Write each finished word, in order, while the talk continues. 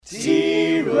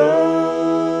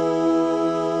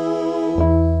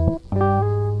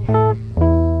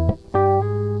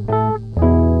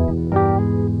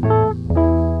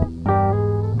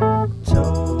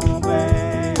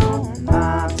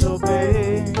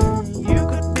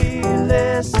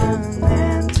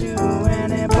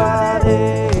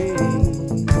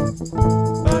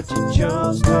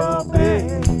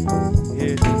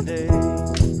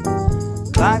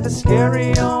Like the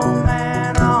scary old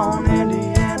man on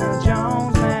Indiana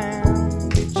Jones,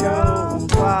 man, he chose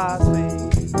wisely.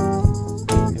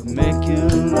 He'll make you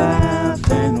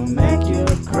laugh and he'll make you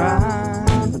cry,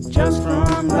 but just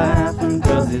from laughing,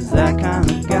 'cause he's that kind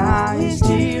of guy. He's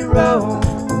T-Row,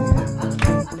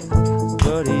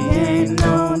 but he ain't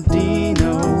no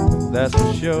Dino, that's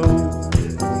for sure.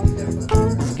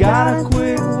 He's got a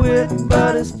quick wit,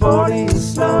 but his 40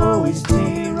 is slow. He's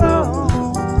T-Row.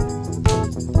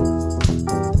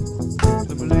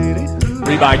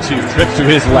 3x2, trips to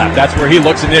his left. That's where he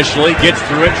looks initially, gets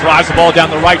through it, drives the ball down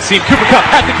the right seam. Cooper Kupp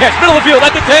at the catch, middle of the field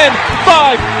at the 10,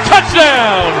 5,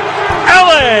 touchdown,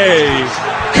 LA!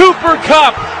 Cooper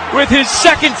Kupp with his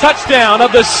second touchdown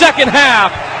of the second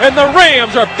half, and the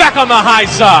Rams are back on the high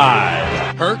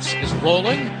side. Hurts is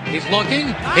rolling, he's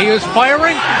looking, he is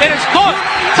firing, and it's caught.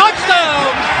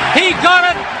 Touchdown! He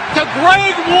got it to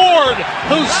Greg Ward,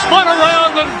 who spun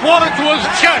around and brought it to his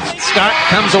chest. Scott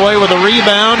comes away with a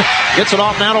rebound, gets it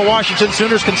off now to Washington.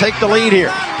 Sooners can take the lead here.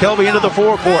 Kelby into the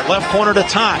forecourt, left corner to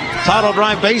Todd. Todd will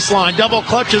drive baseline, double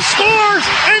clutches, scores,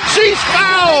 and she's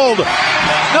fouled.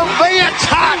 Nevaeh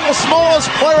Tot, the smallest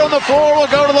player on the floor, will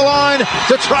go to the line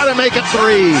to try to make it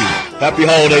 3. Happy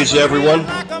holidays, everyone.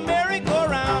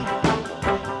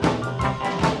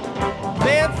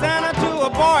 Said Santa to a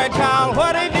boy child,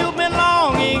 what have you been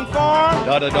longing for?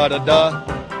 Da da da da da.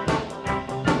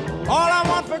 All I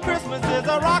want for Christmas is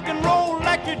a rock and roll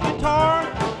electric guitar.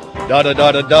 Da da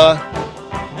da da da.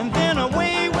 And then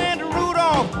away went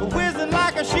Rudolph, whizzing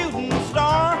like a shooting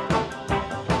star.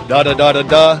 Da da da da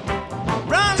da.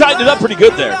 Tightened it up pretty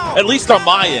good there, at least on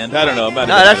my end. I don't know.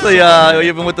 No, actually,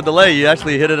 even with the delay, you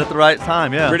actually hit it at the right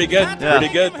time, yeah. Pretty good, yeah.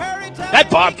 Pretty good. That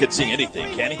Bob could sing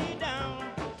anything, can he?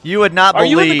 You would not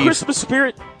believe. Are you in the Christmas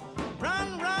spirit?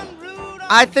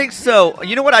 I think so.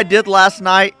 You know what I did last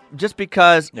night? Just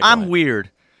because I'm weird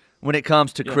when it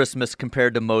comes to Christmas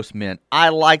compared to most men. I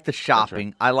like the shopping.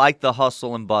 Right. I like the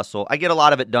hustle and bustle. I get a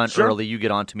lot of it done early. You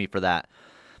get on to me for that.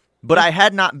 But I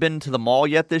had not been to the mall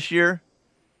yet this year.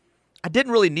 I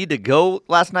didn't really need to go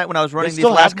last night when I was running these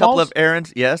last couple of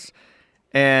errands. Yes.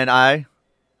 And I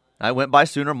went by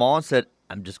Sooner Mall and said,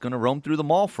 I'm just going to roam through the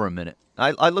mall for a minute.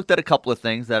 I looked at a couple of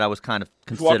things that I was kind of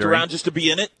considering. You walked around just to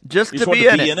be in it? Just to be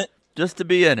in it. Just to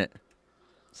be in it.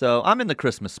 So I'm in the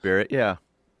Christmas spirit, yeah.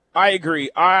 I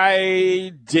agree.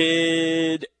 I'm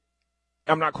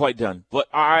not quite done, but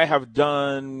I have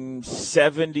done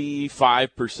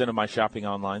 75% of my shopping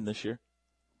online this year.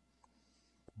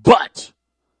 But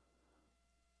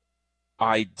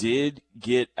I did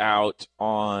get out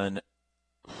on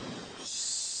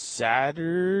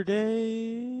Saturday.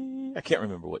 I can't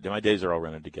remember what day. My days are all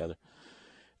running together.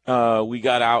 We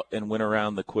got out and went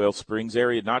around the Quail Springs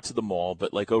area, not to the mall,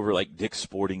 but like over like Dick's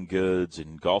Sporting Goods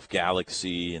and Golf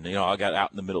Galaxy. And, I got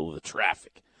out in the middle of the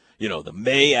traffic. The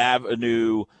May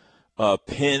Avenue,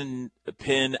 Penn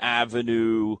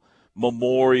Avenue,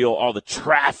 Memorial, all the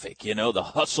traffic, the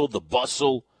hustle, the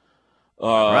bustle.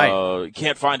 Right. You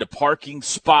can't find a parking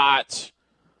spot.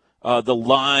 The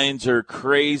lines are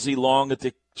crazy long at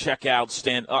the checkout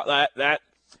stand. And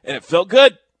it felt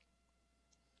good.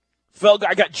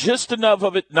 I got just enough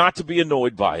of it not to be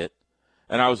annoyed by it.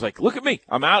 And I was like, look at me.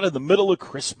 I'm out in the middle of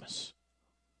Christmas.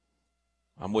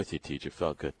 I'm with you, TJ. It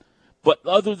felt good. But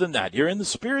other than that, you're in the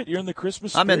spirit. You're in the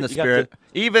Christmas spirit. I'm in the spirit.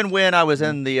 Even when I was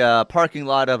in the parking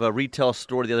lot of a retail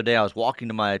store the other day, I was walking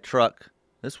to my truck.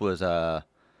 This was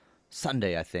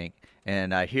Sunday, I think.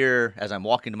 And I hear, as I'm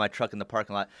walking to my truck in the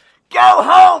parking lot, "Go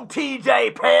home,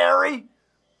 TJ Perry!"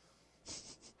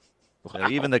 Wow.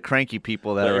 Even the cranky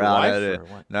people that are out at it.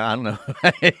 No, I don't know.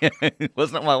 It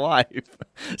wasn't my wife.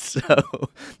 So,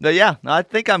 no, I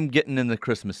think I'm getting in the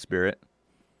Christmas spirit.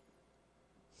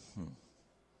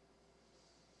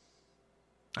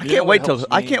 I can't wait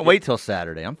till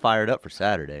Saturday. I'm fired up for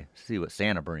Saturday. See what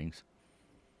Santa brings.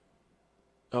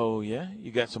 Oh yeah,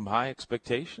 you got some high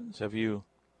expectations. Have you?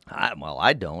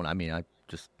 I don't. I mean,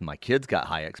 my kids got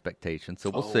high expectations, so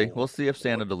we'll see. We'll see if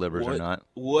Santa delivers or not.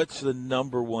 What's the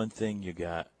number one thing they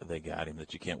got him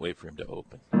that you can't wait for him to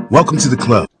open? Welcome to the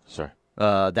club. Sorry.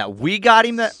 That we got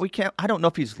him that we can't. I don't know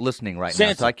if he's listening right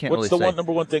now, so I can't really say. What's the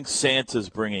number one thing Santa's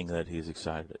bringing that he's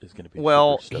excited is going to be?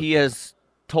 Well, he has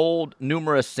told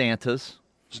numerous Santas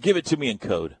Just give it to me in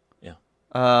code. Yeah.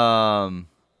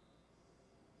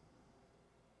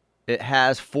 It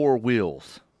has 4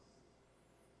 wheels.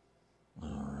 All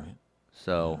right.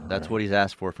 So that's what he's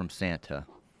asked for from Santa.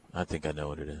 I think I know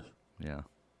what it is. Yeah.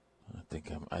 I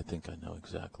think I know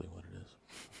exactly what it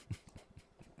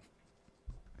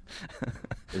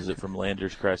is. Is it from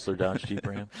Landers Chrysler Dodge Jeep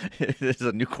Ram? This is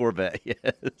a new Corvette,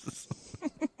 yes.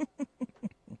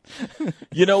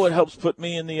 You know what helps put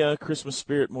me in the Christmas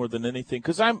spirit more than anything?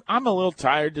 Because I'm a little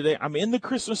tired today. I'm in the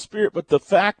Christmas spirit, but the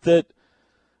fact that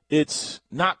it's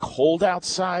not cold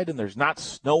outside and there's not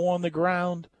snow on the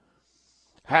ground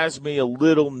has me a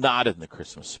little not in the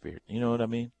Christmas spirit. You know what I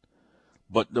mean?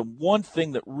 But the one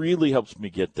thing that really helps me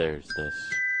get there is this.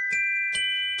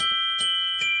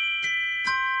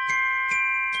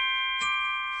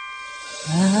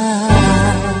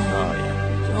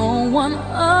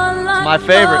 It's my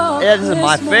favorite. Yeah, this is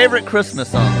my favorite Christmas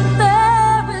song.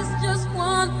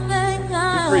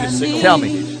 Feel free to sing Tell along.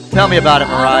 me. Tell me about it,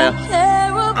 Mariah.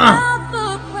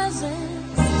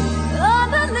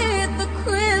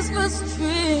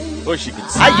 Wish you could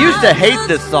sing. I used to hate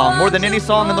this song more than any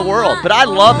song in the world, but I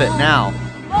love it now.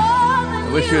 I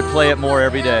wish you would play it more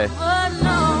every day.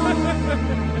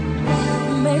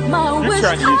 You're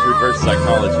trying to use reverse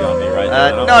psychology on me right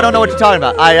now. No, I don't know what you're talking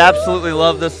about. I absolutely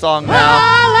love this song now.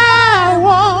 I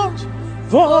want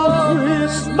for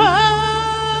Christmas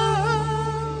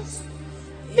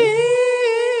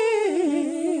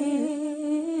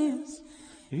is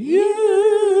you.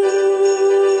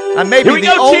 I may be Here we the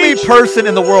go, only Teach. person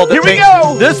in the world that Here we thinks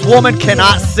go. this woman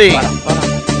cannot sing.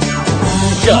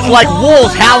 It's like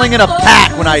wolves howling in a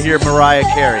pack when I hear Mariah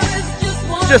Carey.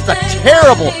 Just a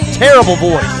terrible, terrible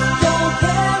voice.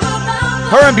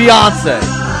 Her and Beyonce.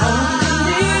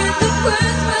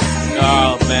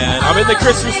 Oh, man. I'm in the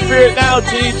Christmas spirit now,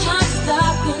 Teach.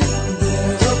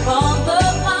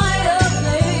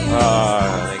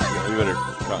 Thank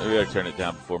you. We better turn it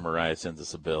down before Mariah sends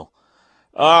us a bill.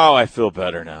 Oh, I feel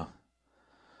better now.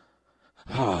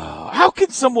 Oh, how can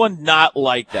someone not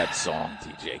like that song,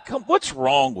 TJ? What's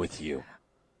wrong with you?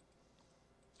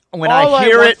 When All I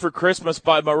hear Want it, for Christmas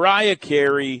by Mariah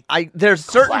Carey. there's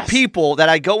certain Classic. people that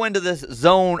I go into this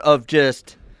zone of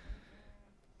just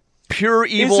pure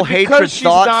evil Is it because hatred she's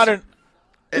thoughts. not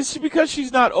is it because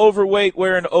she's not overweight,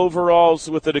 wearing overalls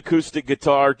with an acoustic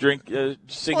guitar,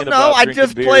 singing about I drinking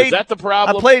just beer? played. Is that the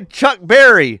problem? I played Chuck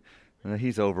Berry.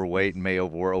 He's overweight and may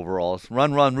wear overalls.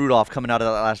 Run, Run, Rudolph coming out of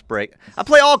that last break. I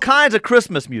play all kinds of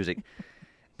Christmas music.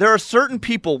 There are certain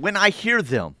people, when I hear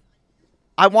them,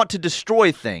 I want to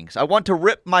destroy things. I want to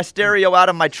rip my stereo out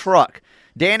of my truck.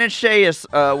 Dan and Shay is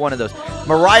one of those.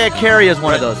 Mariah Carey is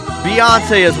one of those.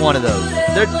 Beyonce is one of those.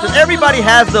 Everybody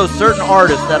has those certain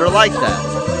artists that are like that.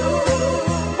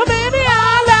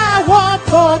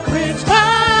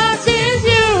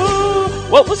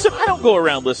 Well, listen, I don't go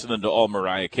around listening to all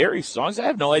Mariah Carey songs. I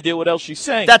have no idea what else she's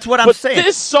saying. That's what I'm but saying.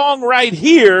 This song right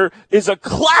here is a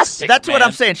classic. That's what man.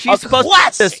 I'm saying. She's A supposed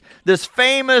classic. to be this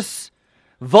famous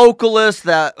vocalist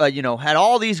that had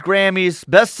all these Grammys,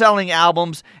 best-selling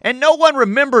albums, and no one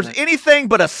remembers anything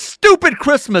but a stupid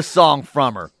Christmas song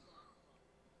from her.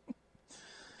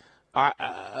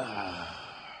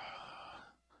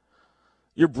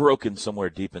 You're broken somewhere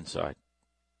deep inside.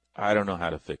 I don't know how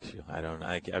to fix you.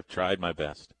 I've tried my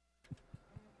best.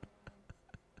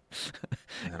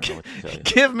 I don't know what to tell you.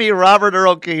 Give me Robert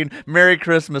Earl Keen, Merry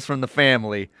Christmas from the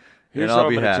Family, Here's and how I'll I'm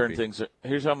be going to happy. turn things.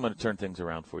 Here's how I'm going to turn things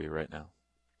around for you right now.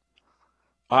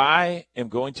 I am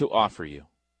going to offer you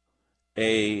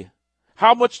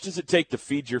how much does it take to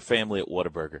feed your family at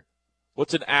Whataburger?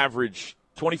 What's an average?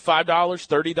 $25,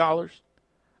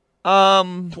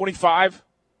 $30? 25?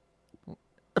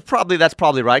 That's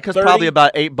probably right, because 30? probably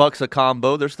about $8 a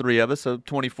combo. There's 3 of us, so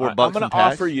 $24 I'm going in to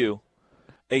tax. offer you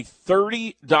a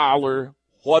 $30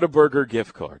 Whataburger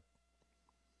gift card.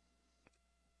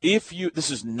 This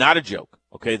is not a joke,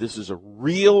 okay? This is a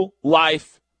real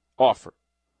life offer.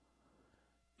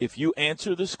 If you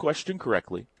answer this question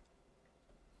correctly,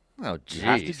 Oh, you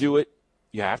have to jeez. do it.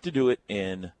 You have to do it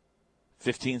in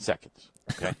 15 seconds,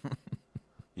 okay?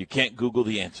 You can't Google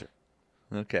the answer.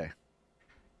 Okay.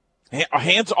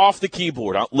 Hands off the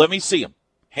keyboard. Let me see them.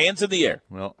 Hands in the air.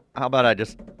 Well, how about I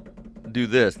just do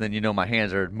this? Then you know my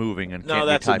hands are moving and No, can't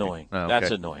that's be typing. annoying. Oh, okay.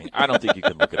 That's annoying. I don't think you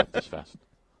can look it up this fast.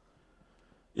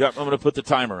 Yeah, I'm going to put the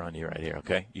timer on you right here,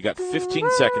 okay? You got 15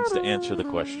 seconds to answer the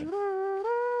question.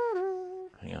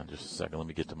 Hang on just a second. Let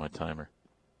me get to my timer.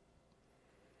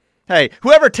 Hey,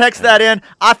 whoever texted that in,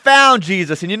 I found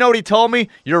Jesus. And you know what he told me?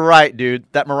 You're right, dude.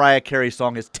 That Mariah Carey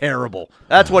song is terrible.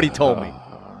 That's what he told me.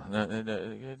 No,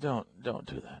 don't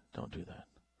do that. Don't do that.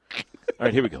 All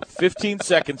right, here we go. 15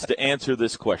 seconds to answer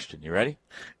this question. You ready?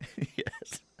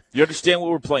 Yes. You understand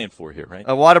what we're playing for here, right?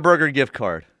 A Whataburger gift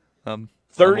card. I'm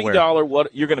aware. $30.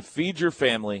 What you're going to feed your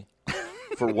family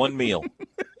for one meal.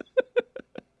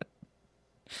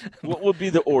 What would be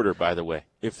the order, by the way?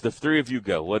 If the three of you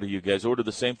go, what do you guys order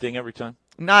the same thing every time?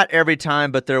 Not every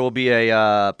time, but there will be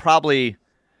a probably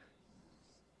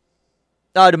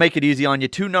to make it easy on you,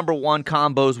 2 number 1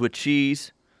 combos with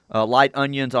cheese, light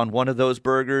onions on one of those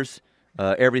burgers,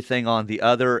 everything on the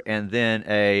other, and then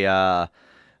a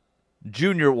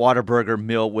junior Whataburger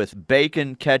meal with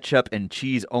bacon, ketchup, and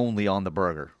cheese only on the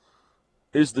burger.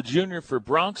 Is the junior for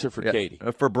Bronx or for Katie?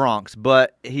 For Bronx,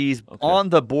 but he's on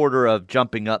the border of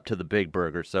jumping up to the big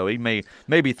burger, so he may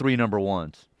be 3 number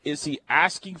 1s. Is he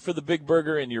asking for the big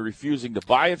burger and you're refusing to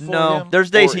buy it for him? No, there's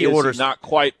days or he is orders. He not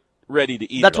quite ready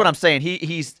to eat. That's it what all? I'm saying.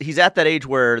 He's at that age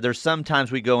where there's sometimes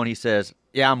we go and he says,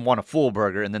 "Yeah, I want a full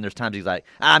burger," and then there's times he's like,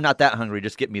 "I'm not that hungry.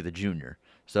 Just get me the junior."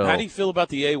 So how do you feel about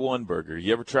the A1 burger?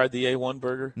 You ever tried the A1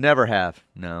 burger? Never have.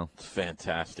 No. It's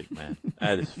fantastic, man.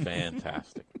 That is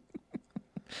fantastic.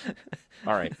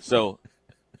 All right, so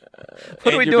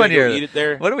What are we you're doing gonna go here? Eat it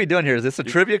there? What are we doing here? Is this a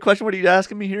trivia question? What are you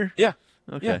asking me here? Yeah.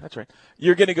 Okay. Yeah, that's right.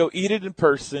 You're going to go eat it in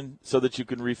person so that you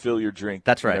can refill your drink.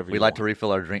 That's right. whenever We you like want. to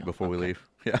refill our drink before we leave.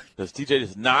 Yeah. Because TJ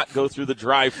does not go through the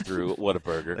drive-through at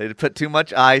Whataburger. They put too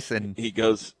much ice and He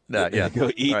goes, No, yeah.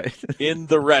 go eat Right. in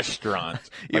the restaurant.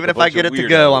 even like if a I bunch get of it to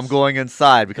go, weirdos. I'm going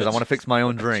inside because I That's- want to fix my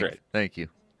own that's drink. right. Thank you.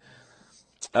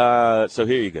 So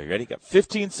here you go. You ready? You got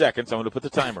 15 seconds. I'm going to put the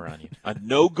timer on you.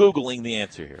 No Googling the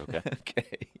answer here, okay?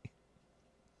 Okay.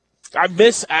 I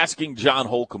miss asking John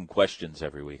Holcomb questions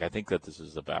every week. I think that this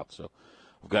is about. So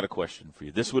I've got a question for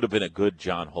you. This would have been a good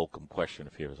John Holcomb question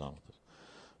if he was on with us.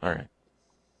 All right.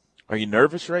 Are you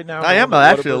nervous right now? I am knowing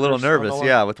that actually a little Whataburger's on the nervous, line?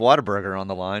 yeah, with Whataburger on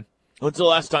the line. When's the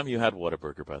last time you had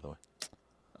Whataburger, by the way?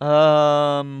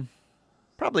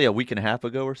 Probably a week and a half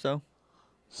ago or so.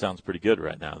 Sounds pretty good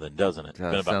right now, then, doesn't it? It's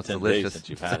been about Sounds 10 delicious. days since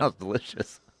you've had Sounds it.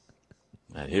 delicious.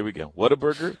 And here we go.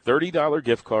 Whataburger, $30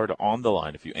 gift card on the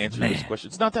line. If you answer this question,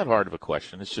 it's not that hard of a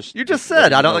question. It's just You just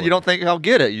said you don't think I'll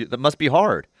get it. That must be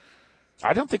hard.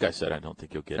 I don't think I said I don't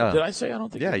think you'll get it. Oh. Did I say I don't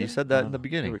think? Yeah, you'll you get said it? that No, in the no.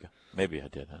 beginning. Here we go. Maybe I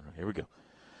did. I don't know. Here we go.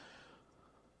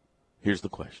 Here's the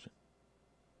question.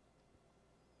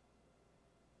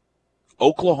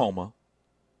 Oklahoma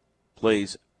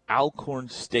plays Alcorn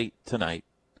State tonight.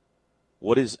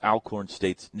 What is Alcorn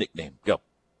State's nickname? Go.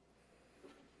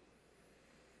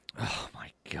 Oh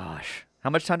my gosh. How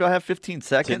much time do I have? 15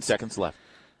 seconds? 10 seconds left.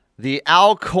 The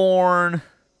Alcorn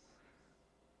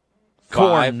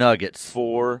Corn 5, Nuggets.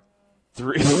 4,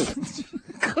 3.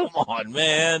 Come on,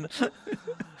 man.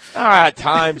 All right,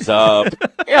 time's up.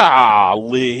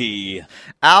 Golly.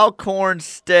 Alcorn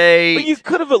State. But you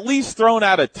could have at least thrown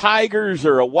out a Tigers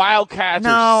or a Wildcats No,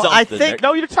 or I something. think- there.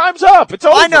 No, your time's up. It's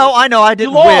over. I know. I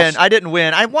didn't lost. win. I didn't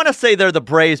win. I want to say they're the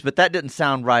Braves, but that didn't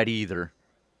sound right either.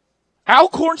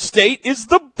 Alcorn State is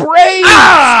the Braves.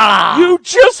 Ah! You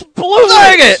just blew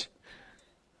Dang it!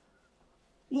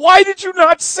 Why did you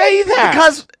not say that?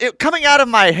 Because coming out of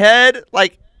my head,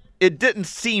 like, it didn't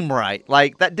seem right.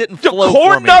 Like, that didn't the flow for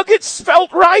corn me. nuggets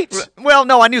felt right. Well,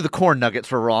 no, I knew the corn nuggets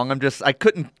were wrong. I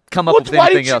couldn't come up with Why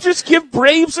anything didn't you else. just give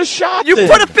Braves a shot? You then?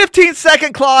 put a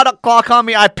 15-second clock on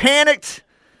me. I panicked.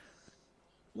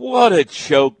 What a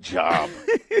choke job.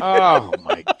 Oh,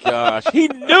 my gosh. He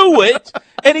knew it,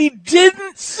 and he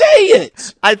didn't say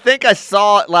it. I think I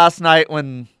saw it last night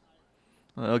when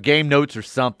game notes or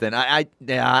something. I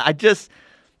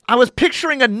was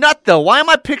picturing a nut, though. Why am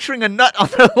I picturing a nut on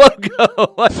the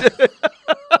logo?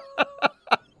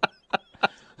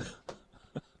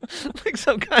 Like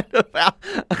some kind of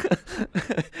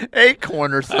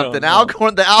acorn or something. know.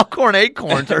 The Alcorn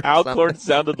acorns or Alcorn something.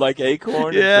 sounded like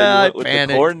acorn. Yeah, and so you I went with panicked.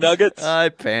 the corn nuggets. I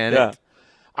panicked. Yeah.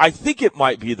 I think it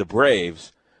might be the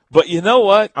Braves, but you know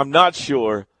what? I'm not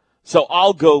sure. So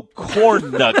I'll go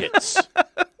corn nuggets.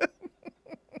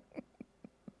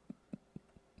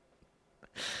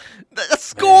 A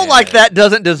school like that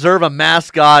doesn't deserve a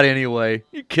mascot anyway.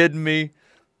 You kidding me?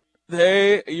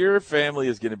 Your family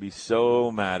is going to be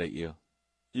so mad at you.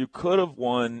 You could have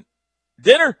won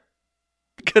dinner.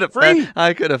 Free.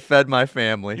 I could have fed my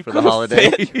family You for the could have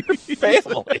holiday. fed your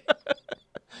family.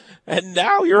 And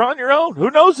now you're on your own. Who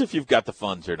knows if you've got the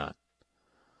funds or not?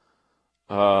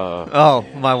 Oh,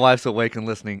 my wife's awake and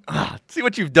listening. See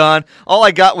what you've done? All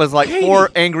I got was like Katie.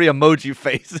 4 angry emoji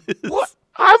faces. What?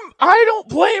 I don't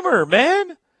blame her,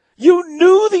 man. You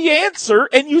knew the answer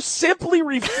and you simply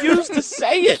refused to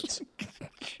say it.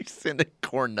 She sent in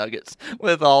corn nuggets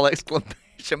with all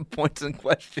exclamation points and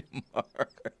question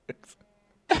marks.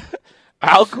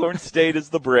 Alcorn State is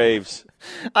the Braves.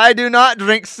 I do not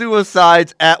drink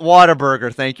suicides at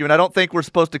Whataburger, thank you, and I don't think we're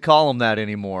supposed to call them that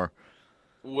anymore.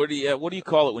 What do you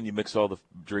call it when you mix all the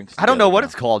drinks together? I don't know what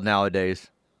it's called nowadays.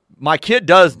 My kid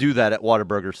does do that at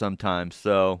Whataburger sometimes,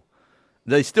 so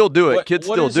they still do it. Kids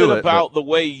still do it. What is it about the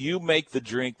way you make the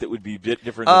drink that would be different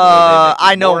than the way they make it?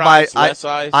 I know More ice, less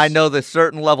ice? I know the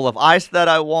certain level of ice that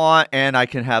I want, and I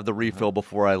can have the refill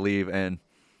before I leave and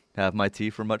have my tea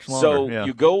for much longer. So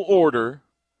you go order,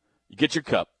 you get your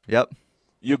cup. Yep.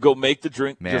 You go make the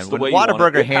drink just the way you want it.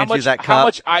 Whataburger hands you that cup. How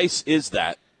much ice is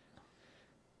that?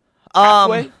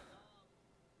 Halfway?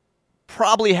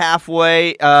 Probably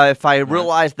halfway. If I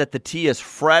realize that the tea is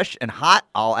fresh and hot,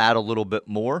 I'll add a little bit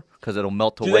more because it'll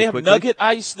melt away quickly. Do they have nugget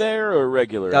ice there or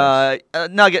regular ice?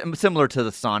 Nugget, similar to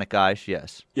the Sonic ice,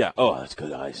 yes. Yeah. Oh, that's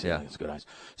good ice. Yeah. That's good ice.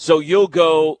 So you'll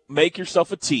go make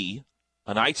yourself a tea,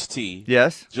 an iced tea.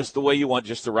 Yes. Just the way you want,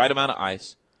 just the right amount of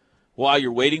ice. While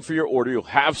you're waiting for your order, you'll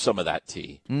have some of that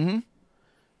tea. Mm-hmm.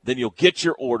 Then you'll get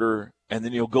your order, and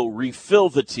then you'll go refill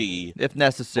the tea if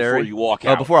necessary before you walk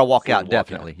out. Before I walk out,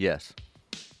 definitely, yes.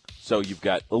 So you've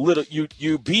got a little.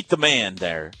 You beat the man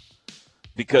there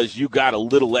because you got a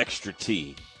little extra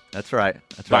tea. That's right.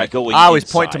 That's by right. Going I always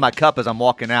inside. point to my cup as I'm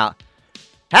walking out.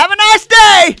 Have a nice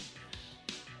day.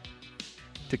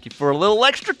 Took you for a little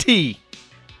extra tea.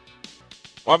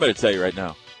 Well, I'm going to tell you right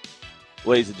now,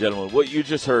 ladies and gentlemen, what you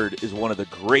just heard is one of the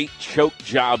great choke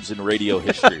jobs in radio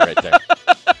history, right there.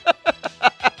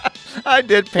 I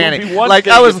did panic. Like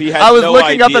I was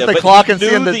looking up at the clock and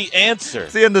seeing the answer,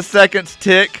 seeing the seconds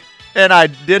tick, and I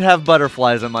did have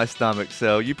butterflies in my stomach.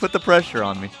 So you put the pressure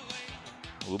on me.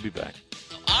 We'll be back.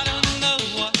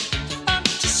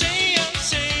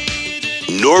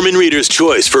 Norman Reeder's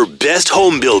choice for best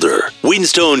home builder,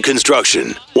 Windstone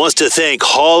Construction, wants to thank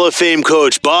Hall of Fame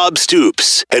coach Bob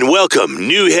Stoops and welcome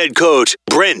new head coach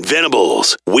Brent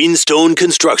Venables. Windstone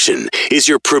Construction is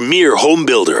your premier home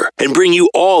builder and bring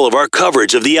you all of our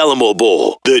coverage of the Alamo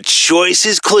Bowl. The choice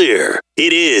is clear.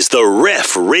 It is the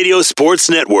Ref Radio Sports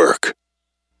Network.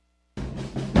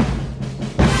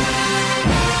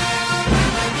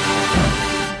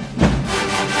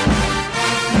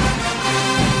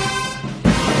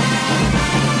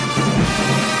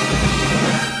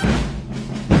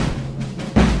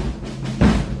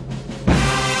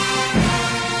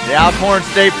 The Alcorn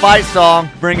State fight song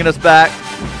bringing us back.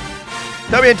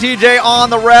 WNTJ on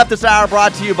the Ref this hour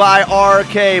brought to you by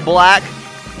RK Black.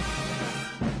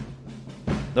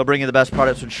 They'll bring you the best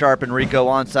products from Sharp and Rico,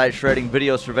 on-site shredding,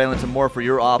 video surveillance, and more for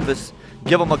your office.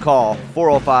 Give them a call,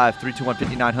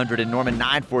 405-321-5900 in Norman,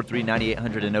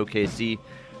 943-9800 in OKC,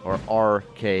 or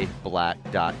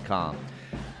rkblack.com.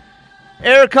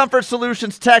 Air Comfort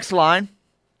Solutions text line.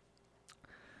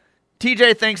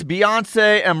 TJ thinks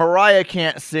Beyonce and Mariah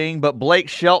can't sing, but Blake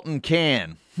Shelton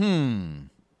can. Toby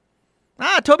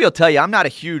will tell you, I'm not a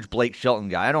huge Blake Shelton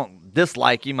guy. I don't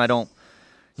dislike him.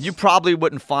 You probably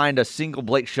wouldn't find a single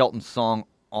Blake Shelton song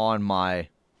on my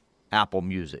Apple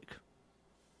Music.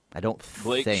 I don't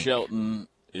think. Blake Shelton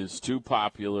is too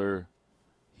popular.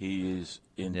 He's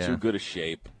in too good a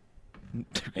shape.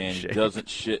 And he doesn't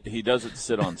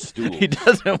sit on stools. He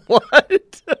doesn't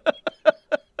what?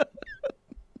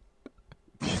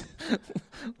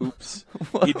 Oops.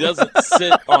 He doesn't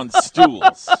sit on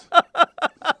stools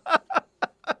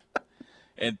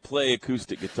and play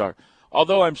acoustic guitar.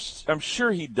 Although I'm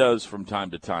sure he does from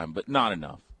time to time, but not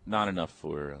enough. Not enough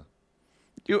for...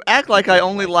 You act like I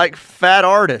only like fat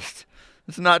artists.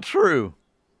 It's not true.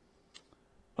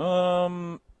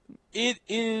 It's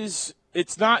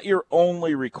not your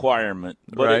only requirement,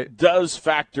 but right. It does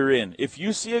factor in. If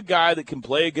you see a guy that can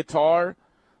play a guitar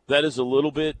that is a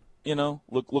little bit,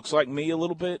 looks like me a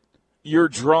little bit, you're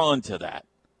drawn to that.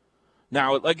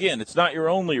 Now, again, it's not your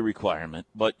only requirement,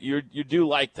 but you do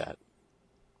like that.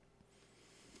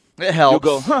 It helps.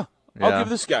 You'll go, I'll give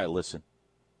this guy a listen.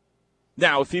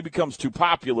 Now, if he becomes too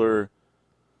popular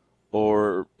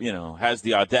or, has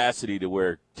the audacity to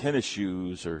wear tennis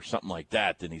shoes or something like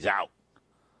that, then he's out.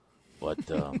 But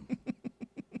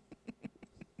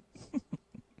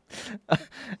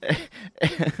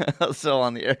also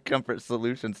on the Air Comfort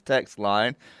Solutions text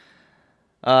line,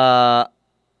 I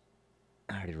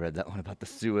already read that one about the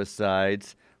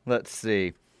suicides. Let's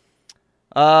see.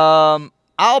 I'll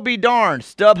be darned.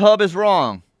 StubHub is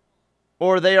wrong.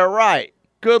 Or they are right.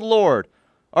 Good Lord.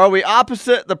 Are we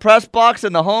opposite the press box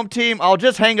and the home team? I'll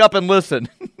just hang up and listen.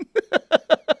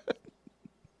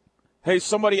 Hey,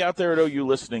 somebody out there at OU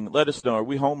listening, let us know. Are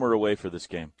we home or away for this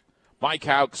game? Mike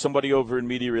Houck, somebody over in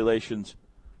media relations,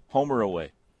 home or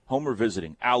away? Home or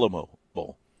visiting? Alamo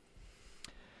Bowl.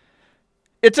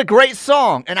 It's a great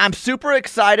song, and I'm super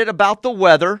excited about the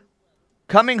weather.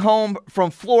 Coming home from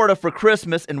Florida for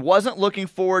Christmas and wasn't looking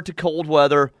forward to cold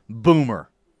weather. Boomer.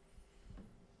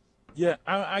 Yeah,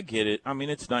 I get it. I mean,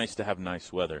 it's nice to have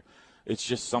nice weather. It's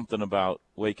just something about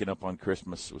waking up on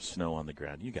Christmas with snow on the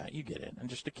ground. You get it. I'm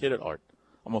just a kid at heart.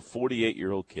 I'm a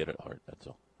 48-year-old kid at heart. That's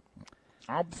all.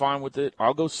 I'm fine with it.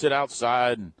 I'll go sit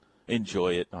outside and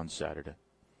enjoy it on Saturday.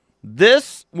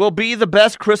 This will be the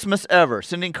best Christmas ever.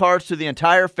 Sending cards to the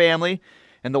entire family,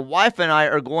 and the wife and I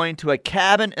are going to a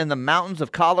cabin in the mountains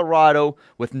of Colorado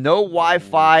with no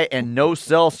Wi-Fi and no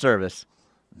cell service.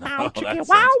 Oh, that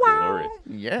sounds glorious.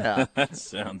 Yeah. That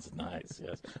sounds nice,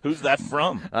 yes. Who's that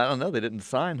from? I don't know. They didn't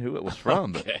sign who it was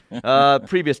from. Okay. But,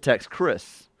 previous text,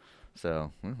 Chris.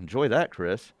 So, enjoy that,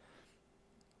 Chris.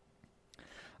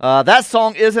 That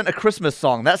song isn't a Christmas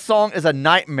song. That song is a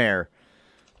nightmare.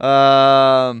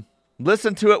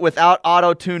 Listen to it without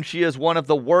auto-tune. She is one of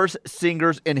the worst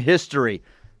singers in history.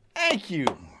 Thank you.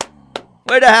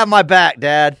 Way to have my back,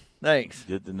 Dad. Thanks.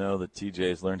 Good to know that TJ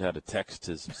has learned how to text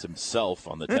himself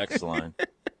on the text line.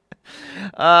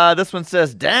 This one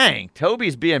says, dang,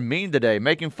 Toby's being mean today,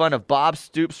 making fun of Bob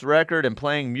Stoops' record and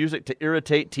playing music to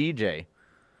irritate TJ.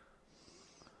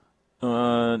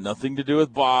 Nothing to do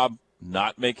with Bob.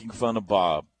 Not making fun of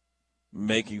Bob.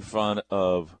 Making fun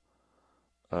of,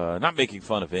 not making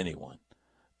fun of anyone.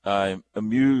 I'm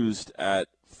amused at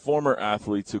former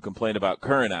athletes who complain about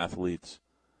current athletes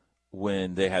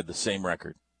when they had the same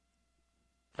record.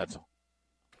 That's all.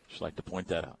 Just like to point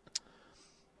that out.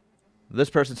 This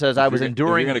person says, I was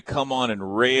enduring. If you're going to come on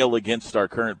and rail against our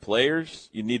current players,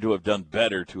 you need to have done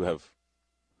better to have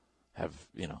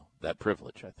that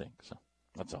privilege, I think. So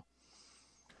that's all.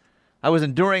 I was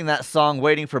enduring that song,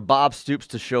 waiting for Bob Stoops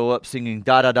to show up singing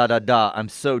da-da-da-da-da. I'm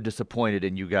so disappointed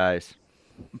in you guys.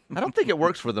 I don't think it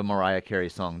works for the Mariah Carey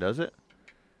song, does it?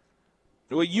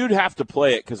 Well, you'd have to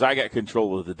play it because I got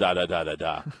control of the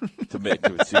da-da-da-da-da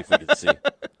to see if we can see.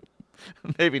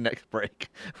 Maybe next break.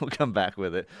 We'll come back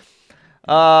with it.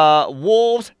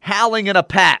 Wolves howling in a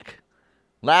pack.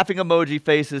 Laughing emoji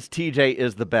faces. TJ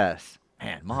is the best.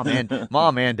 Man, mom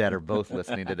and dad are both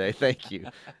listening today. Thank you.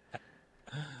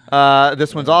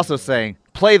 This one's also saying,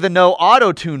 play the no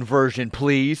auto-tune version,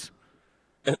 please.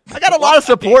 I got a lot of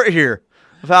support here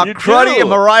of how cruddy and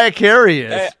Mariah Carey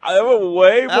is. Hey, I have a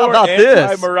way How more about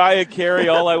anti-Mariah Carey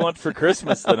All I Want for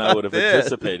Christmas than I would have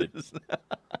anticipated.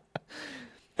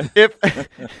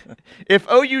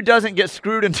 If OU doesn't get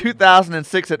screwed in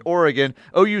 2006 at Oregon,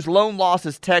 OU's lone loss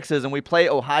is Texas, and we play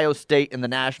Ohio State in the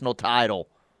national title.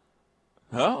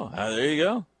 Oh, there you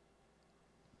go.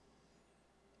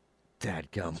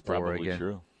 Dadgum, That's probably Oregon.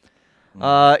 true.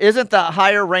 Isn't the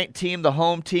higher-ranked team the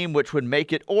home team, which would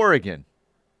make it Oregon?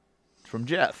 From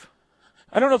Jeff.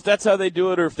 I don't know if that's how they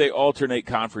do it or if they alternate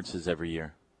conferences every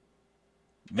year.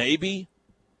 Maybe.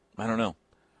 I don't know.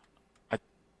 I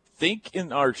think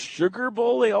in our Sugar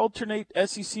Bowl they alternate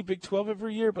SEC Big 12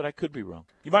 every year, but I could be wrong.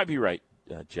 You might be right,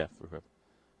 Jeff, whoever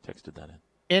texted that in.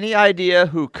 Any idea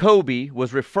who Kobe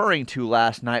was referring to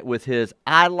last night with his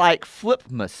I like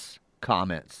Flipmas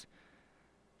comments?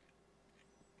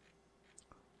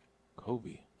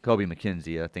 Kobe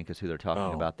McKenzie, I think, is who they're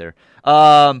talking about there.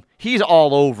 He's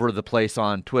all over the place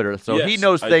on Twitter, so yes, he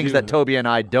knows things that Toby and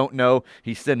I don't know.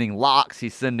 He's sending locks.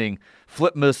 He's sending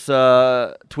Flipmas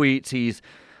tweets. He's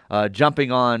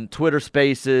jumping on Twitter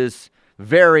Spaces.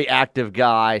 Very active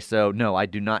guy. So, no, I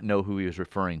do not know who he was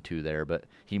referring to there, but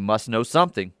he must know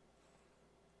something.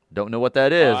 Don't know what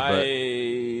that is.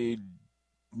 I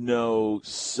know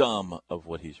some of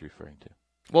what he's referring to.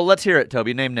 Well, let's hear it,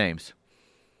 Toby. Name names.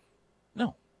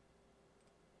 No.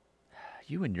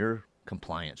 You and your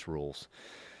compliance rules.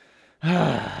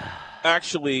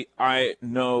 Actually, I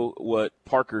know what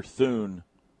Parker Thune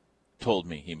told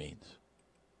me he means.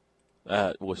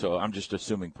 So I'm just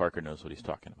assuming Parker knows what he's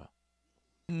talking about.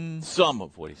 Some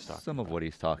of what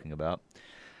he's talking about.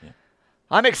 Yeah.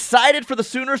 I'm excited for the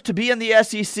Sooners to be in the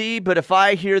SEC, but if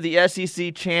I hear the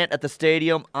SEC chant at the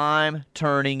stadium, I'm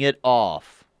turning it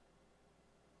off.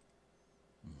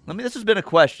 I mean, this has been a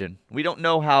question. We don't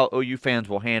know how OU fans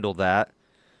will handle that.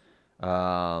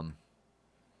 I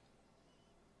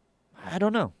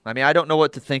don't know. I mean, I don't know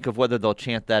what to think of whether they'll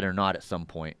chant that or not at some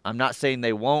point. I'm not saying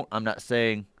they won't.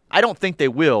 I don't think they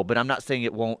will, but I'm not saying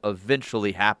it won't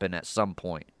eventually happen at some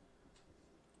point.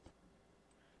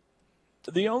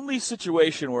 The only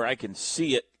situation where I can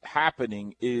see it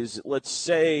happening is, let's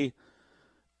say,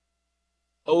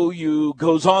 OU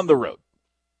goes on the road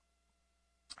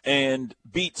and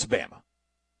beats Bama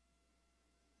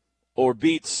or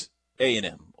beats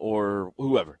A&M or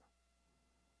whoever.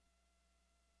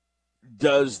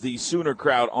 does the Sooner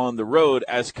crowd on the road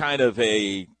as kind of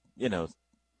a,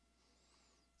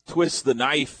 twist the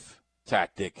knife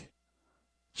tactic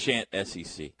chant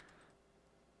SEC.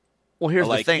 Well, here's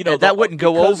the thing. That wouldn't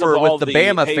go over with the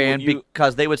Bama fan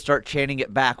because they would start chanting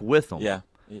it back with them. Yeah.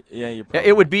 Yeah,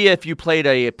 it would be if you played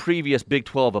a previous Big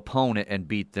 12 opponent and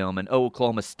beat them, and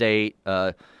Oklahoma State,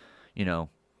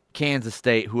 Kansas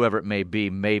State, whoever it may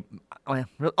be.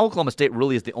 Oklahoma State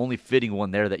really is the only fitting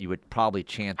one there that you would probably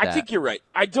chant that. I think you're right.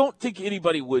 I don't think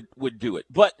anybody would do it.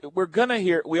 But we're going to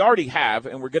hear – we already have,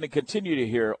 and we're going to continue to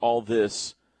hear all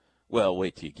this. Well,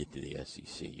 wait till you get to the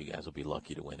SEC. You guys will be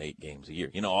lucky to win 8 games a year.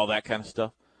 All that kind of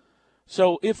stuff.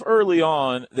 So if early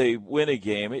on they win a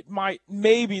game, it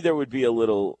maybe there would be a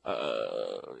little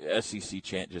SEC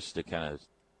chant just to kind of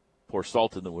pour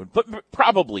salt in the wound, but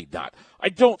probably not. I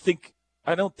don't think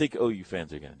OU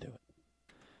fans are going to do it.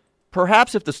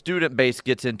 Perhaps if the student base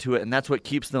gets into it and that's what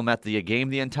keeps them at the game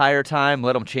the entire time,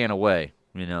 let them chant away,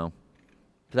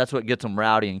 That's what gets them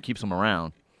rowdy and keeps them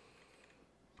around.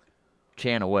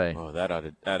 Chant away. Oh, that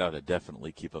ought to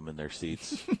definitely keep them in their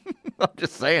seats. I'm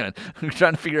just saying. I'm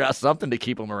trying to figure out something to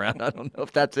keep them around. I don't know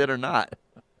if that's it or not.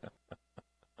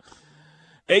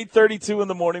 8:32 in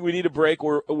the morning. We need a break.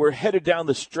 We're headed down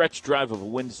the stretch drive of a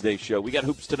Wednesday show. We got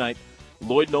hoops tonight.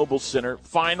 Lloyd Noble Center.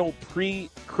 Final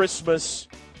pre-Christmas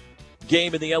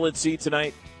game in the LNC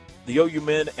tonight. The OU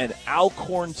men and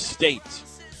Alcorn State.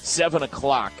 7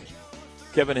 o'clock.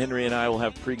 Kevin Henry and I will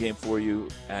have pregame for you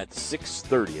at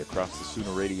 6:30 across the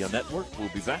Sooner Radio Network. We'll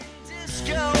be back.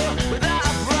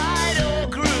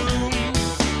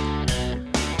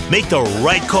 Make the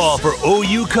right call for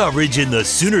OU coverage in the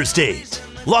Sooner State.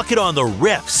 Lock it on the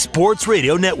Ref Sports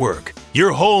Radio Network,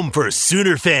 your home for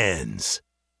Sooner fans.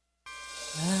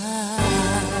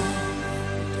 I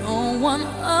don't want a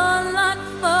lot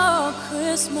for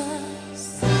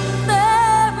Christmas.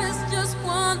 There is just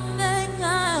one thing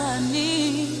I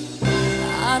need.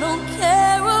 I don't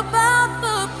care about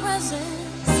the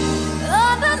presents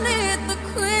underneath the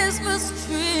Christmas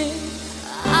tree.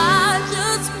 I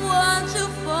just want you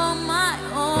for my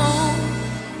own,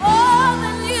 more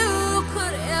than you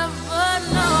could ever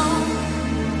know.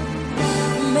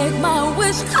 Make my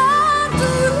wish come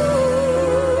true.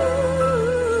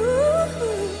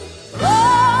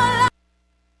 All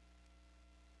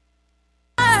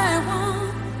I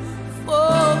want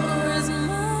for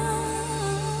Christmas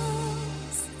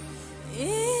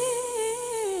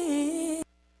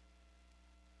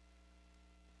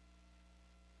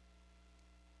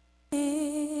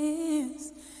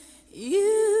is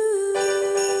you.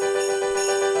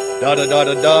 Da da da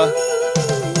da da.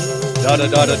 Da da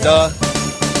da da da.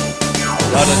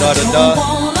 Da da da da da.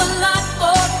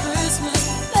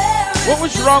 What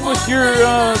was wrong with your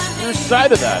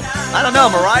side of that? I don't know.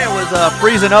 Mariah was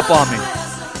freezing up on me.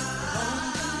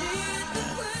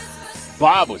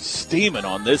 Bob was steaming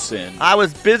on this end. I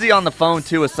was busy on the phone,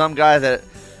 too, with some guy that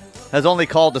has only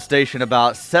called the station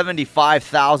about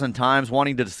 75,000 times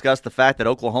wanting to discuss the fact that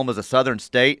Oklahoma is a southern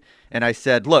state. And I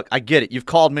said, look, I get it. You've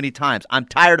called many times. I'm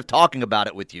tired of talking about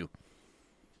it with you.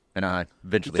 And I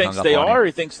eventually hung up on him. He thinks they are or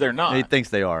he thinks they're not? He thinks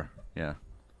they are, yeah.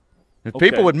 If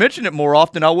people would mention it more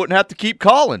often, I wouldn't have to keep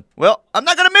calling. Well, I'm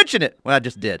not going to mention it. Well, I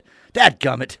just did.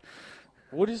 Dadgummit.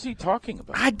 What is he talking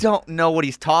about? I don't know what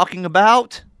he's talking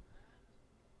about.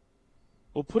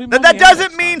 Well, put him that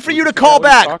doesn't mean for you to call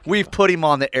back. We've put him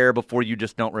on the air before. You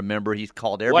just don't remember. He's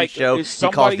called every show. He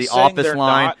calls the office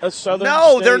line.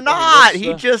 No, they're not.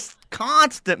 He just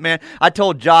constant, man. I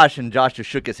told Josh, and Josh just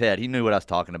shook his head. He knew what I was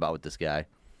talking about with this guy.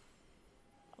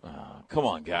 Come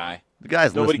on, guy. The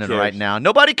guy's listening right now.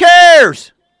 Nobody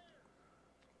cares.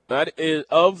 That is,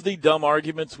 of the dumb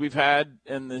arguments we've had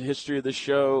in the history of the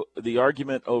show, the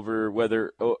argument over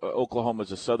whether Oklahoma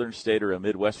is a southern state or a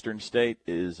Midwestern state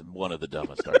is one of the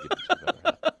dumbest arguments we've ever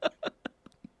had.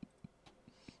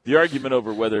 The argument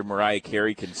over whether Mariah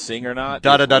Carey can sing or not is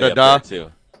way up there,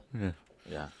 too.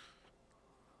 Yeah.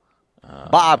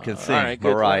 Bob can sing. All right,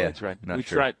 Mariah. That's right. We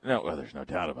tried. No, well, there's no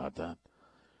doubt about that.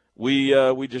 We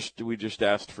just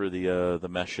asked for the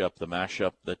mashup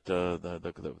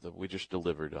that we just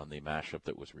delivered on the mashup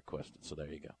that was requested. So there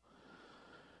you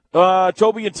go.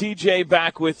 Toby and TJ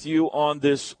back with you on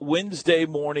this Wednesday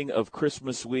morning of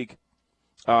Christmas week.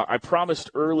 I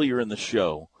promised earlier in the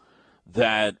show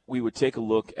that we would take a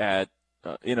look at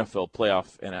NFL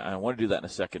playoff, and I want to do that in a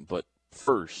second. But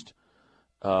first,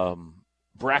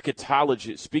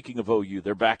 bracketology. Speaking of OU,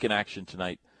 they're back in action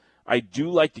tonight. I do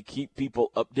like to keep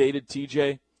people updated,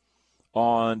 TJ,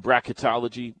 on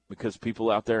bracketology because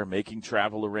people out there are making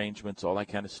travel arrangements, all that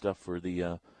kind of stuff for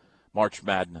the March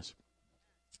Madness.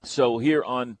 So here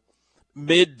on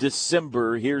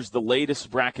mid-December. Here's the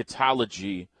latest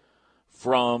bracketology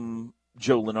from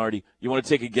Joe Lunardi. You want to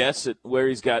take a guess at where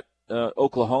he's got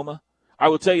Oklahoma? I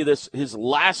will tell you this. His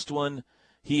last one,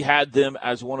 he had them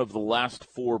as one of the last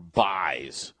 4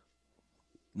 buys.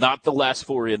 Not the last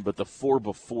 4 in, but the 4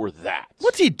 before that.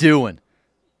 What's he doing?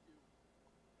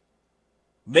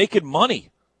 Making money.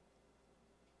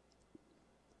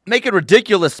 Making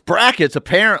ridiculous brackets,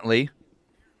 apparently.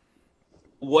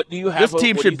 What do you have? This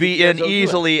team should be in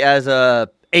easily as a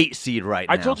 8 seed right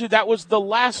now. I told you that was the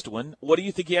last one. What do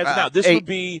you think he has now? This would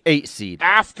be 8 seed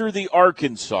after the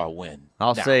Arkansas win.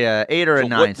 I'll say 8 or a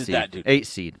 9 seed. That do? 8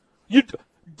 seed. You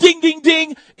ding, ding,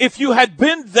 ding. If you had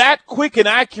been that quick and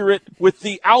accurate with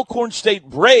the Alcorn State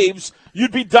Braves,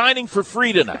 you'd be dining for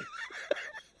free tonight.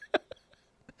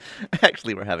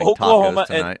 Actually, we're having Oklahoma tacos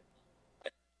tonight.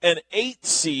 An 8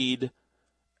 seed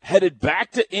headed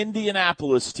back to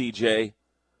Indianapolis, TJ.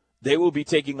 They will be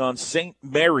taking on St.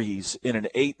 Mary's in an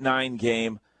 8-9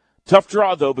 game. Tough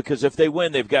draw, though, because if they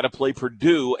win, they've got to play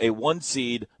Purdue, a 1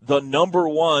 seed, the number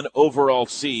 1 overall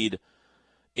seed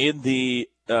in the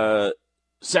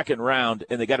second round,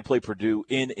 and they got to play Purdue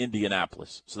in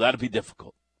Indianapolis. So that'll be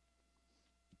difficult.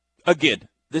 Again,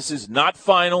 this is not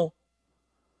final.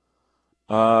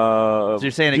 So you're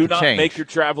saying it could change? Do not make your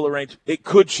travel arrangements. It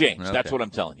could change. Okay. That's what I'm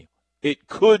telling you. It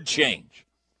could change.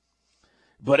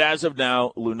 But as of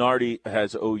now, Lunardi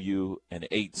has OU an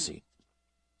 8 seed.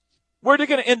 Where are they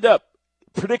going to end up?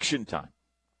 Prediction time.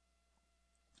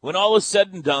 When all is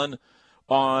said and done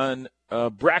on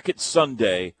Bracket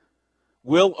Sunday,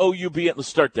 will OU be – let's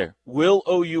start there. Will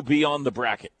OU be on the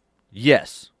bracket?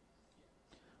 Yes.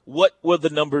 What will the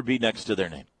number be next to their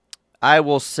name? I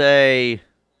will say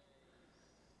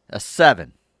a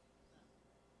 7.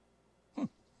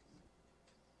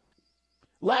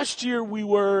 Last year we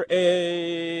were a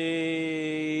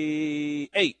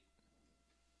 8.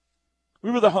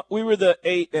 We were the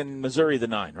 8 and Missouri the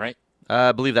 9, right?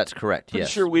 I believe that's correct. Pretty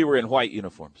yes. sure we were in white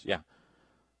uniforms. Yeah.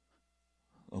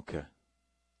 Okay.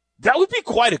 That would be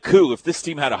quite a coup if this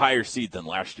team had a higher seed than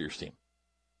last year's team.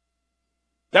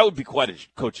 That would be quite a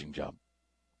coaching job.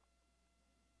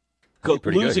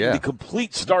 Losing the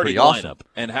complete starting lineup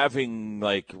and having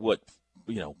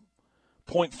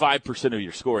 0.5% of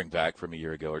your scoring back from a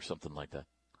year ago or something like that.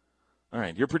 All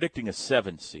right, you're predicting a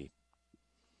 7 seed.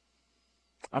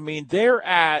 I mean, they're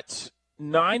at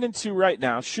 9-2 right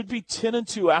now. Should be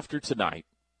 10-2 after tonight.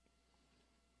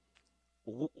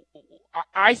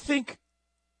 I think,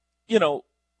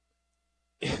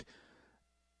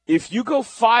 if you go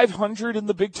 500 in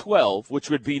the Big 12, which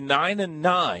would be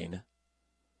 9-9,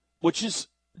 which is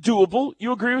doable.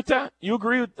 You agree with that? You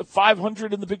agree with the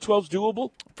 500 in the Big 12 is doable?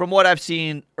 From what I've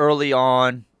seen early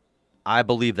on, I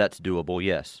believe that's doable,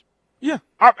 yes. Yeah,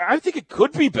 I think it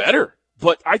could be better,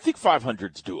 but I think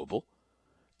 500 is doable.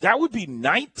 That would be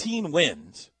 19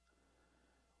 wins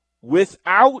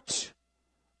without,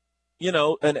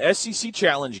 an SEC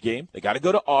challenge game. They got to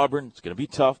go to Auburn. It's going to be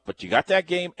tough, but you got that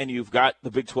game, and you've got the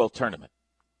Big 12 tournament.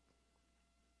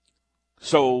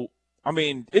 So, I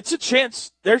mean, it's a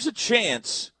chance. There's a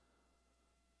chance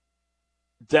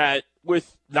that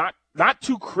with not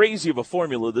too crazy of a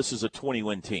formula, this is a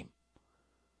 20-win team,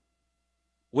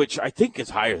 which I think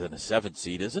is higher than a 7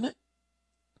 seed, isn't it?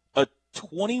 A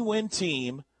 20-win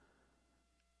team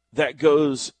that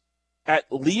goes at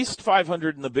least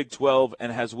 500 in the Big 12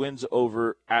 and has wins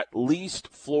over at least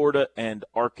Florida and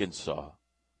Arkansas.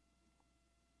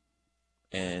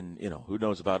 And, who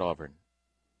knows about Auburn?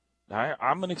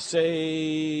 I'm going to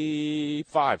say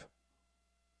 5 at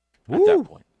that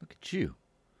point. Look at you.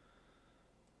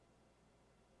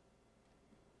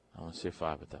 I'm going to say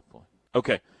 5 at that point.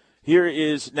 Okay. Here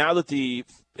is, now that the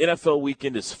NFL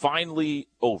weekend is finally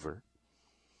over,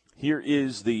 here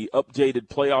is the updated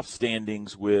playoff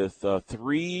standings with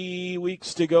 3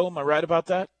 weeks to go. Am I right about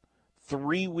that?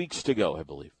 3 weeks to go, I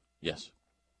believe. Yes.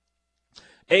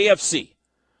 AFC.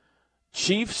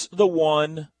 Chiefs, the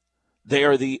 1. They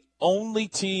are the only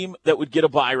team that would get a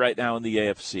bye right now in the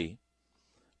AFC.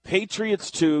 Patriots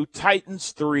 2,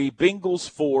 Titans 3, Bengals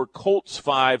 4, Colts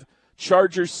 5,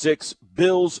 Chargers 6,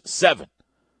 Bills 7.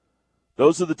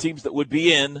 Those are the teams that would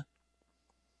be in.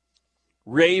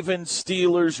 Ravens,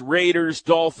 Steelers, Raiders,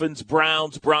 Dolphins,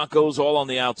 Browns, Broncos, all on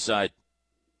the outside.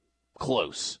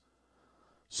 Close.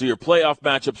 So your playoff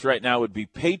matchups right now would be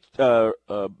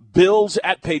Bills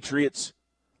at Patriots,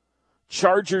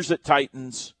 Chargers at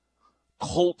Titans,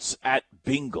 Colts at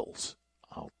Bengals.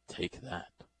 I'll take that.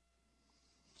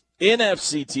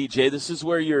 NFC, TJ, this is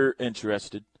where you're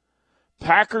interested.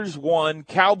 Packers 1,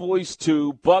 Cowboys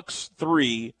 2, Bucks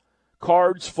 3,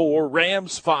 Cards 4,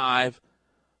 Rams 5,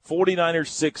 49ers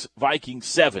 6, Vikings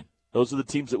 7. Those are the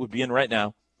teams that would be in right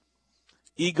now.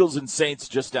 Eagles and Saints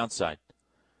just outside.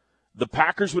 The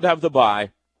Packers would have the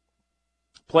bye.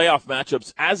 Playoff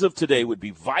matchups as of today would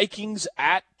be Vikings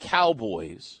at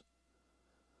Cowboys,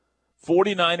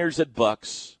 49ers at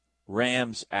Bucks,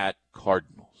 Rams at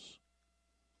Cardinals.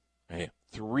 Okay,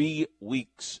 3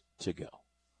 weeks to go.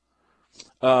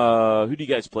 Who do you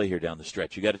guys play here down the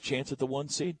stretch? You got a chance at the 1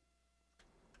 seed?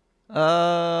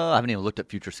 I haven't even looked at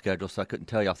future schedules, so I couldn't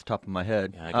tell you off the top of my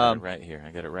head. Yeah, I got it right here.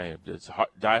 It's a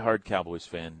diehard Cowboys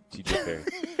fan, TJ Perry.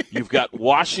 You've got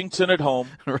Washington at home.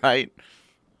 Right.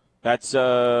 That's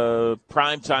a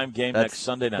primetime game next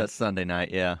Sunday night. That's Sunday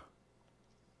night, yeah.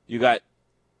 You got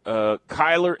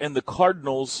Kyler and the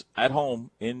Cardinals at home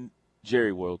in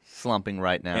Jerry World. Slumping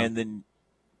right now. And then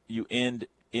you end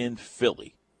in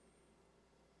Philly.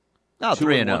 Oh,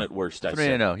 3-0 at worst.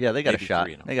 3-0. Yeah, they got maybe a shot.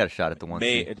 3-0. They got a shot at the 1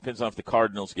 seed. It depends on if the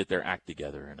Cardinals get their act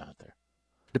together or not there.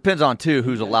 Depends on, too,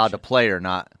 who's allowed to play or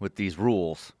not with these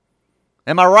rules.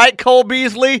 Am I right, Cole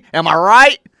Beasley? Am I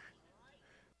right?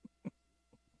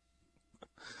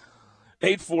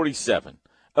 8:47.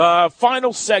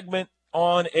 Final segment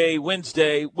on a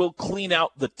Wednesday. We'll clean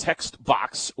out the text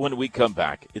box when we come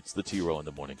back. It's the T-Row in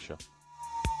the Morning Show.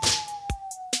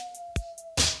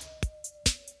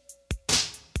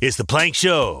 It's the Plank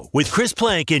Show with Chris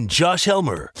Plank and Josh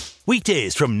Helmer.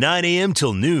 Weekdays from 9 a.m.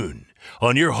 till noon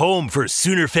on your home for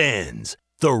Sooner fans,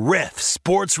 the Ref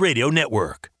Sports Radio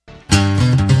Network.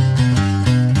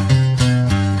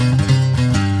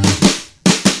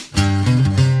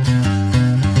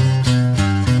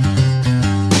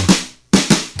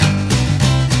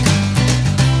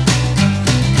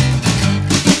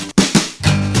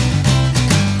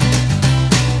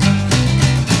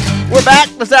 We're back.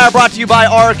 This hour brought to you by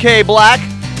RK Black.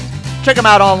 Check them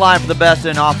out online for the best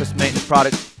in office maintenance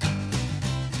products,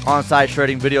 on-site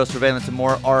shredding, video surveillance, and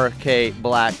more.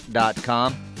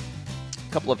 RKBlack.com.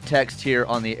 A couple of texts here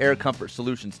on the Air Comfort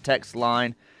Solutions text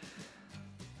line.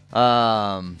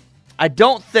 I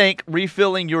don't think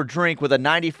refilling your drink with a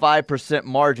 95%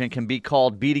 margin can be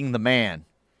called beating the man.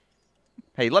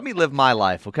 Hey, let me live my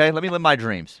life, okay? Let me live my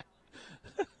dreams.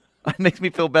 It makes me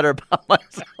feel better about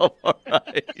myself, all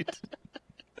right?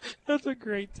 That's a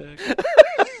great text.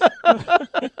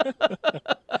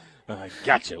 I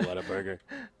gotcha, Whataburger.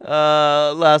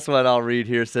 Last one I'll read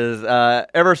here says,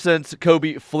 ever since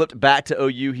Kobe flipped back to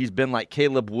OU, he's been like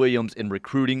Caleb Williams in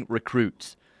recruiting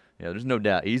recruits. Yeah, there's no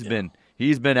doubt. He's been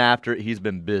after it. He's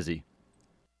been busy.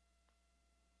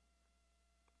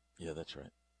 Yeah, that's right.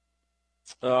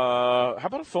 How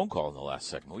about a phone call in the last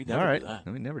segment? We never do that.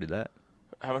 We never do that.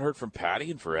 Haven't heard from Patty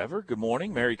in forever. Good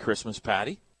morning. Merry Christmas,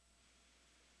 Patty.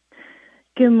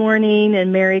 Good morning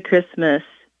and Merry Christmas.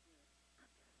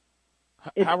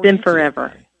 It's been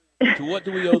forever. Today, to what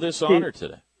do we owe this honor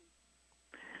today?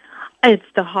 It's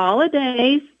the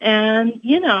holidays, and,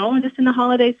 I'm just in the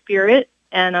holiday spirit,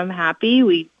 and I'm happy.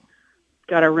 We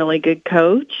got a really good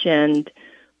coach, and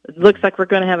it looks like we're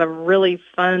going to have a really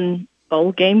fun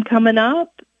bowl game coming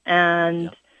up, and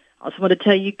I also want to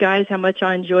tell you guys how much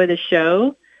I enjoy the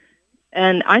show.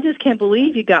 And I just can't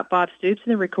believe you got Bob Stoops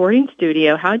in the recording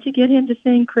studio. How'd you get him to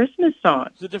sing Christmas songs?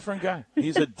 He's a different guy.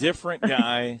 He's a different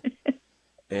guy.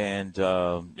 And,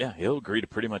 he'll agree to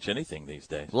pretty much anything these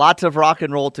days. Lots of rock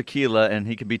and roll tequila, and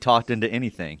he can be talked into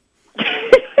anything.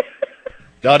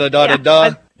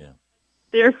 Da-da-da-da-da. Yeah.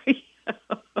 There we go.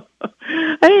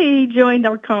 Hey, he joined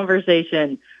our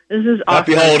conversation. This is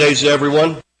awesome. Happy holidays,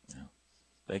 everyone.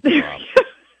 Thank you, Bob.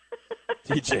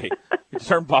 DJ,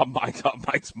 turn Bob's mic off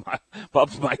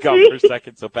for a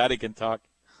second so Patty can talk.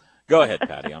 Go ahead,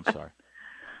 Patty. I'm sorry.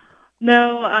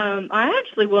 No, I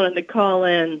actually wanted to call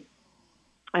in.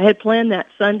 I had planned that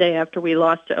Sunday after we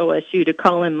lost to OSU to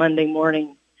call in Monday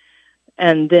morning.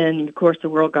 And then, of course, the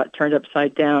world got turned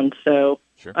upside down. So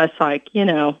I was like,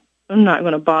 I'm not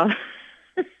going to bother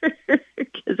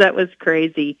because that was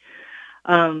crazy.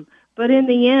 But in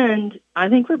the end, I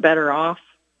think we're better off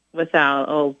without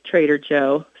old Trader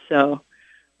Joe. So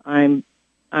I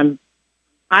don't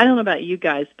know about you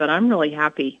guys, but I'm really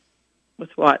happy with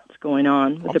what's going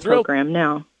on with the program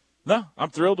now. No, I'm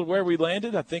thrilled with where we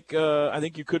landed. I think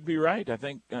you could be right. I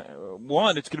think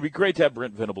one, it's going to be great to have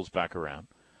Brent Venables back around.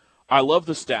 I love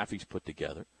the staff he's put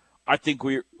together. I think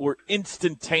we're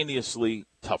instantaneously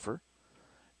tougher,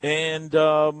 and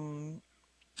I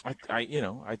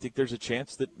think there's a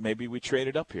chance that maybe we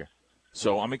traded up here.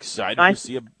 So I'm excited to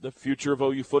see the future of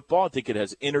OU football. I think it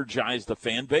has energized the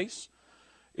fan base.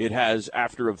 It has,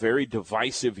 after a very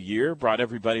divisive year, brought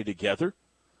everybody together.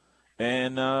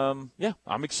 And, I'm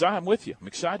excited. I'm with you. I'm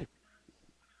excited.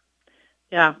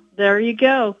 Yeah, there you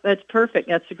go. That's perfect.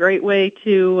 That's a great way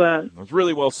to... it was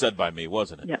really well said by me,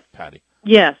 wasn't it, yeah. Patty?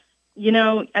 Yes.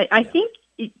 I think...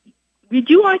 Would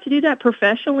you like to do that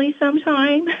professionally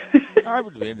sometime? I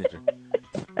would do anything.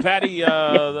 Patty,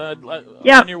 Yeah.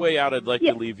 on your way out, I'd like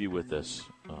to leave you with this.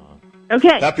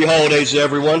 Okay. Happy holidays,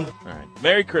 everyone. All right.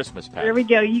 Merry Christmas, Patty. There we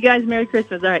go. You guys, Merry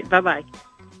Christmas. All right. Bye-bye.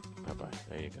 Bye-bye.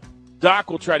 There you go. Doc,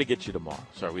 we'll try to get you tomorrow.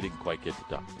 Sorry, we didn't quite get to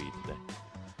Doc B today.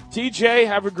 TJ,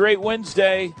 have a great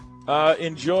Wednesday.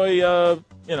 Enjoy,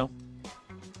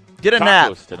 Get a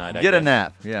nap tonight. Get a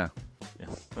nap. Yeah.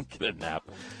 Get a nap.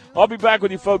 I'll be back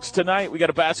with you folks tonight. We got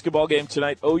a basketball game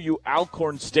tonight. OU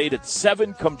Alcorn State at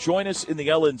 7. Come join us in the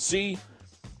LNC.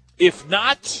 If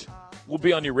not, we'll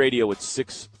be on your radio at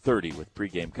 6:30 with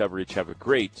pregame coverage. Have a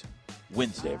great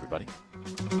Wednesday, everybody.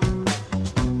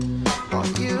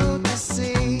 Want you to see